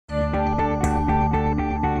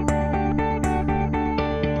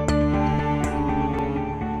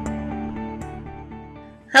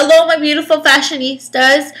Hello, my beautiful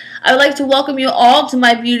fashionistas. I would like to welcome you all to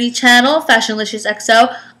my beauty channel,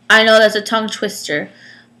 fashionliciousxo. I know that's a tongue twister,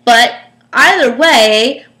 but either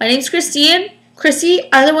way, my name's Christine, Chrissy,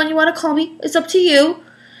 either one you want to call me, it's up to you.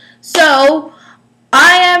 So,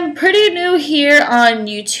 I am pretty new here on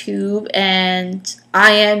YouTube, and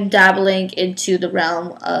I am dabbling into the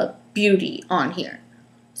realm of beauty on here.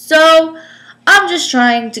 So, I'm just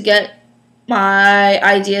trying to get my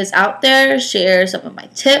ideas out there, share some of my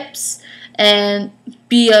tips, and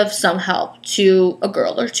be of some help to a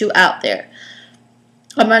girl or two out there.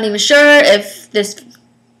 I'm not even sure if this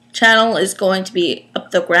channel is going to be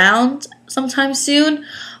up the ground sometime soon,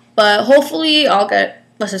 but hopefully I'll get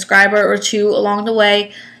a subscriber or two along the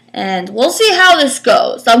way, and we'll see how this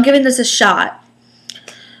goes. I'm giving this a shot.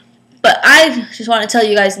 But I just want to tell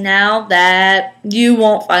you guys now that you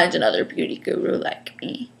won't find another beauty guru like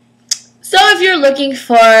me. So if you're looking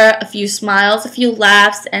for a few smiles, a few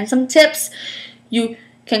laughs, and some tips, you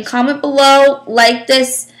can comment below, like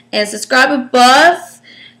this, and subscribe above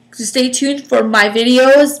to stay tuned for my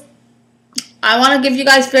videos. I want to give you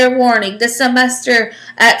guys fair warning. This semester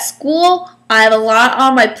at school, I have a lot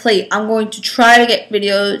on my plate. I'm going to try to get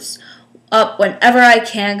videos up whenever I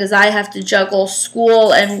can because I have to juggle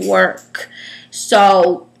school and work.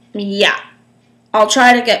 So, yeah. I'll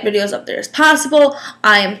try to get videos up there as possible.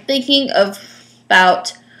 I am thinking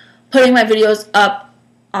about putting my videos up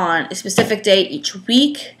on a specific day each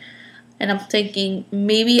week. And I'm thinking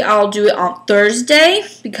maybe I'll do it on Thursday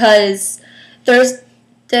because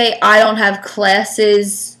Thursday I don't have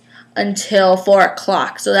classes until 4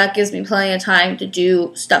 o'clock. So that gives me plenty of time to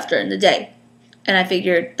do stuff during the day. And I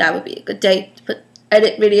figured that would be a good day to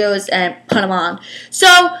edit videos and put them on. So,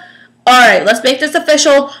 alright, let's make this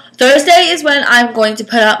official. Thursday is when I'm going to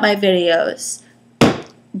put out my videos.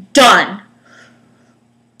 Done.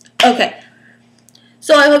 Okay.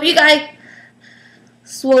 So I hope you guys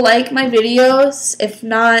will like my videos. If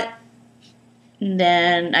not,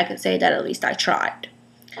 then I can say that at least I tried.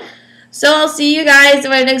 So I'll see you guys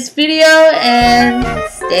in my next video and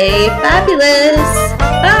stay fabulous.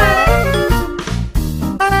 Bye.